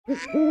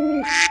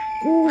Hello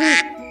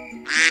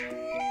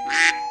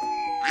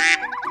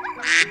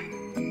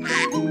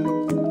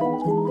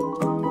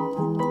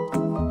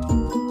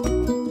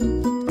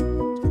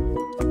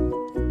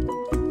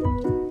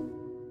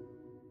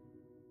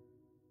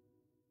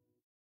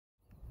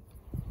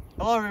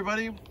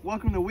everybody,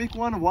 welcome to week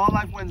 1 of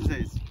Wildlife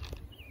Wednesdays.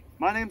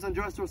 My name is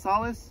Andres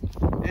Rosales,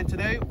 and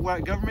today we're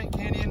at Government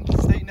Canyon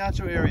State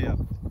Natural Area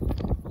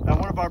at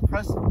one of our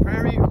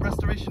prairie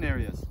restoration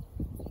areas.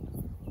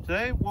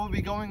 Today we'll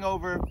be going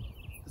over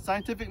the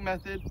scientific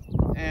method,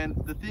 and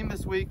the theme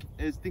this week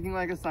is thinking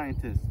like a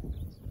scientist.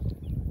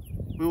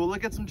 We will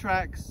look at some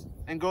tracks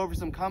and go over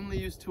some commonly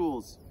used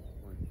tools.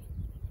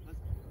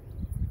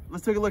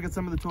 Let's take a look at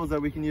some of the tools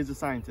that we can use as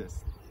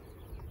scientists.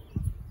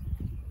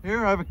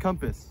 Here I have a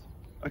compass.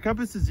 A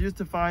compass is used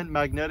to find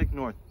magnetic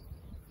north.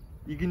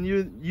 You can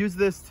use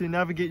this to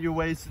navigate your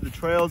ways through the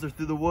trails or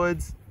through the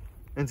woods,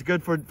 and it's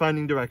good for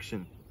finding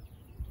direction.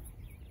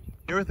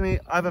 Here with me,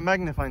 I have a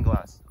magnifying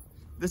glass.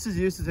 This is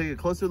used to take a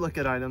closer look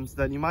at items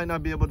that you might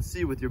not be able to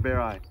see with your bare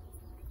eye.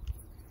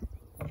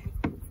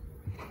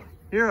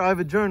 Here I have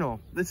a journal.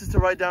 This is to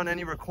write down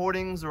any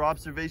recordings or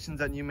observations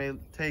that you may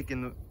take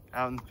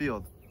out in the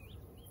field.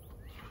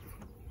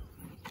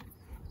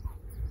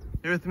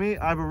 Here with me,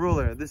 I have a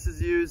ruler. This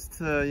is used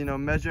to,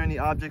 measure any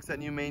objects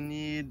that you may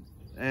need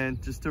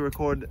and just to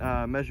record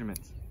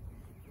measurements.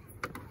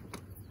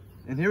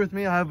 And here with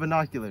me, I have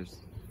binoculars.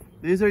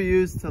 These are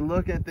used to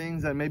look at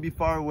things that may be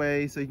far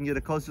away so you can get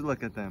a closer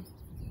look at them.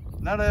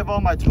 Now that I have all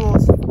my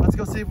tools, let's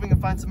go see if we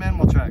can find some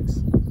animal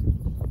tracks.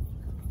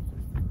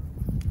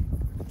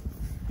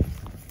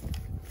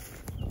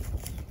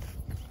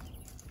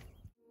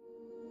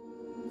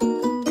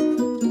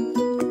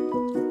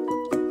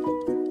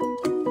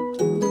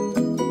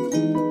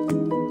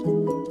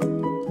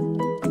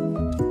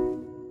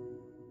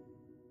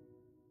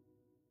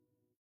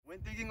 When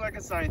thinking like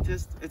a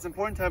scientist, it's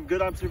important to have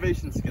good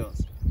observation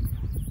skills.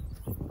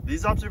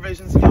 These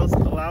observation skills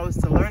allow us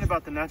to learn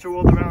about the natural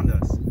world around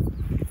us.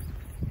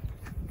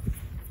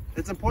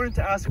 It's important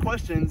to ask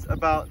questions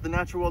about the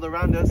natural world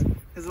around us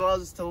because it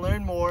allows us to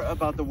learn more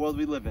about the world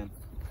we live in.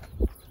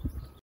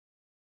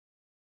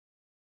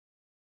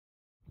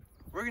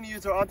 We're going to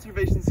use our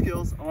observation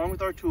skills along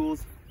with our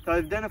tools to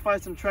identify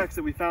some tracks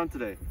that we found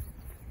today.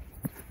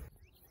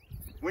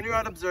 When you're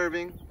out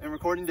observing and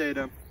recording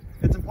data,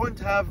 it's important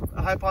to have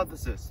a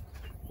hypothesis.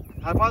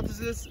 A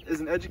hypothesis is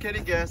an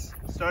educated guess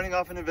starting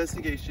off an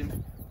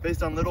investigation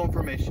based on little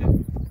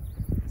information.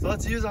 So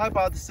let's use a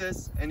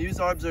hypothesis and use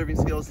our observing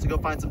skills to go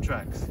find some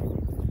tracks.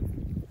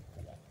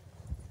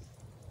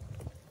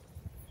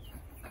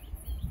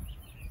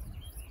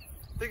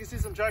 I think I see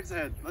some tracks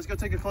ahead. Let's go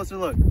take a closer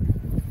look.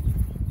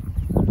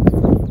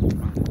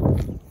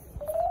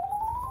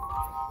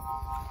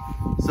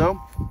 So,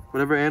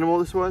 whatever animal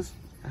this was,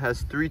 it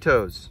has 3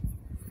 toes.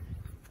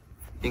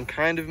 You can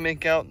kind of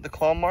make out the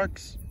claw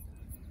marks.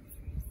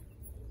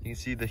 You can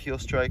see the heel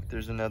strike.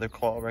 There's another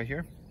claw right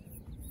here.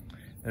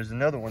 There's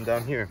another one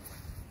down here.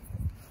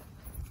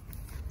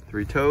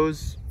 3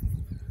 toes,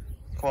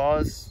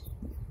 claws,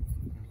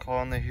 claw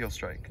on the heel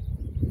strike.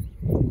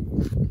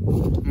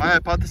 My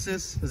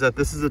hypothesis is that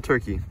this is a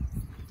turkey.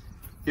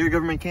 Here at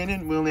Government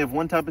Canyon, we only have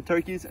one type of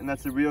turkeys, and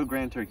that's the Rio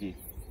Grande turkey.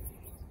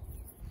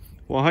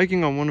 While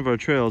hiking on one of our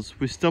trails,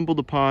 we stumbled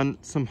upon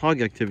some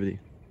hog activity.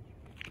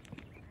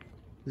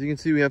 As you can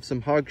see, we have some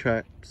hog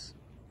traps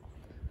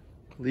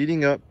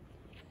leading up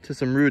to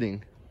some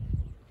rooting.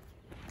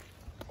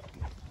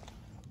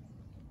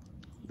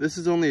 This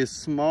is only a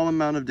small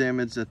amount of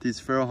damage that these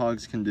feral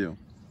hogs can do,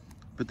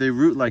 but they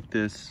root like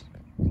this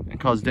and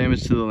cause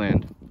damage to the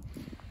land.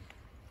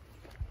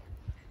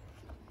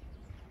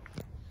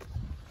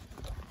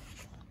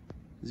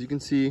 As you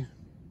can see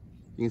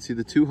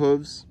the 2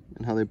 hooves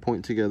and how they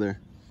point together.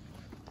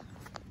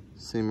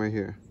 Same right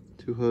here,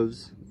 2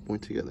 hooves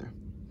point together.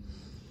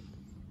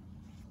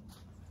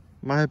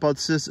 My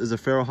hypothesis is a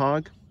feral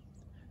hog,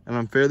 and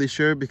I'm fairly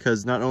sure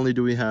because not only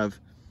do we have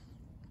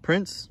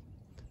prints,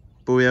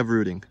 but we have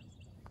rooting.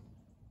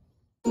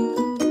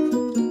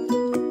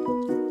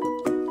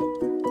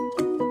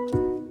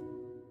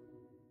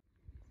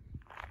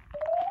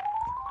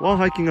 While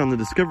hiking on the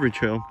Discovery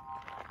Trail,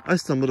 I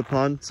stumbled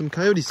upon some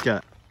coyote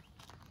scat.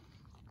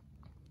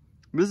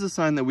 This is a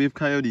sign that we have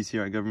coyotes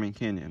here at Government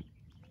Canyon.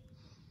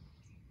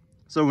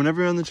 So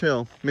whenever you're on the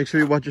trail, make sure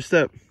you watch your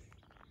step.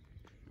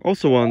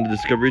 Also on the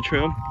Discovery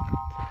Trail,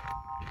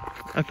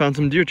 I found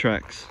some deer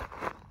tracks.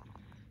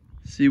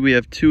 See, we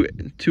have two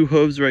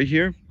hooves right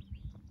here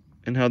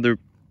and how they're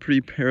pretty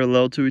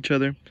parallel to each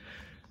other.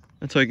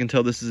 That's how I can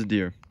tell this is a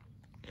deer.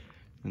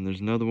 And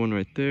there's another one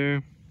right there.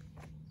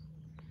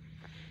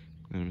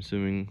 And I'm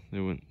assuming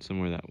they went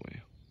somewhere that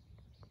way.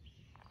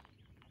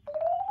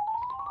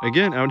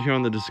 Again, out here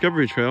on the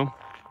Discovery Trail,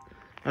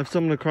 I've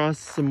stumbled across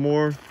some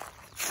more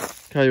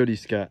coyote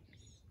scat.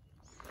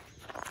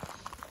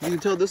 You can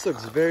tell this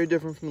looks very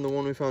different from the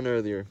one we found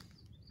earlier.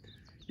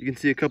 You can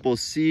see a couple of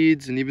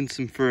seeds and even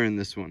some fur in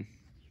this one.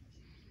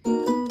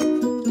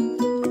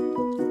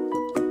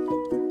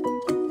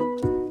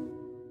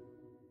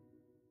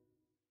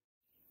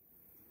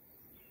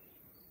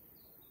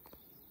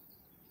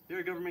 Here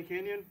at Government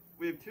Canyon,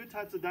 we have two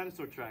types of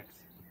dinosaur tracks,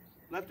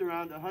 left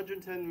around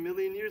 110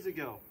 million years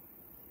ago.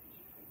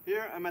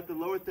 Here I'm at the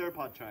lower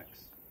theropod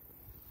tracks.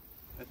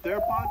 A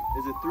theropod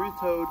is a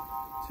three-toed,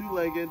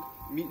 two-legged,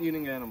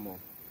 meat-eating animal.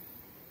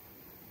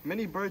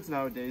 Many birds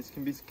nowadays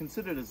can be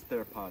considered as a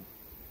theropod.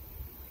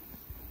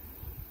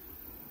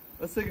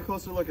 Let's take a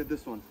closer look at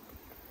this one.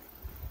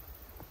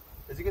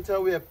 As you can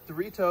tell, we have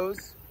three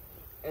toes,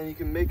 and you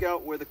can make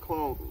out where the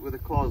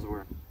claws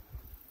were.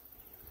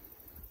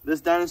 This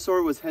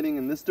dinosaur was heading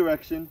in this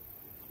direction.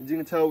 As you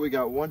can tell, we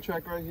got one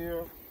track right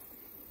here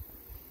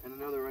and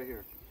another right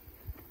here.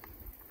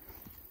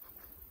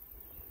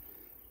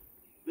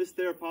 This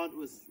theropod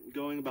was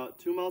going about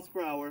 2 miles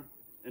per hour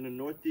in a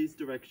northeast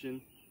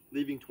direction,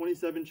 leaving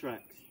 27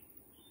 tracks.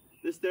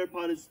 This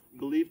theropod is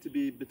believed to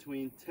be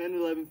between 10 and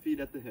 11 feet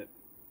at the hip.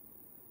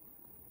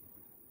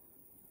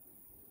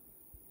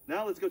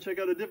 Now let's go check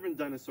out a different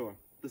dinosaur,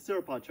 the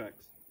sauropod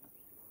tracks.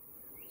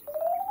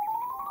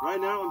 Right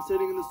now I'm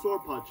sitting in the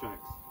sauropod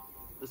tracks.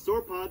 A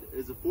sauropod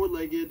is a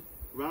four-legged,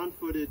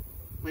 round-footed,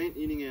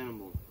 plant-eating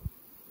animal.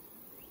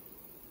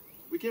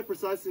 We can't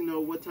precisely know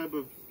what type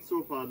of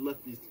sauropod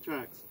left these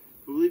tracks,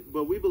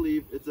 but we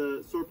believe it's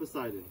a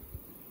SAUROPOSEIDON.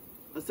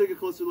 Let's take a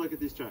closer look at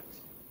these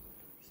tracks.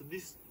 So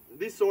these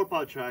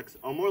sauropod tracks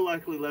are more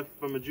likely left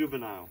from a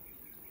juvenile.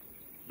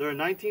 There are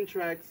 19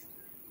 tracks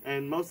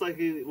and most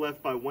likely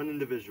left by one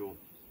individual.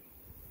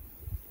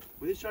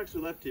 When these tracks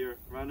were left here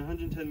around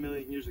 110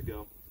 million years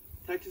ago,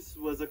 Texas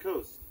was a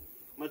coast,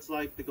 much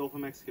like the Gulf of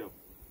Mexico.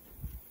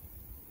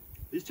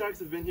 These tracks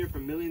have been here for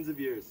millions of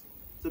years.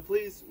 So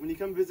please, when you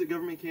come visit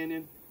Government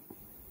Canyon,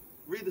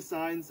 read the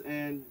signs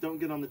and don't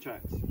get on the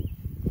tracks.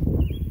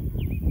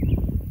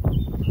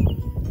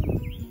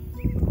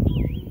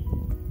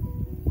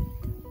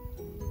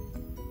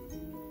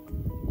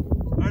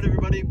 Alright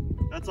everybody,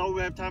 that's all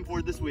we have time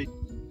for this week.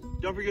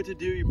 Don't forget to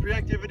do your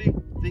pre-activity,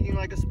 thinking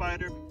like a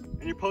spider,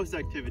 and your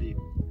post-activity,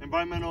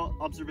 environmental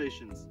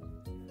observations.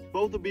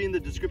 Both will be in the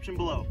description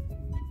below.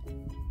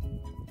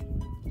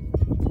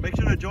 Make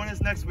sure to join us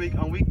next week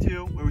on week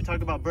 2, where we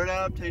talk about bird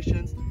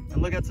adaptations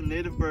and look at some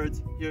native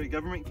birds here at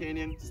Government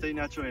Canyon State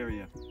Natural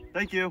Area.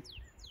 Thank you.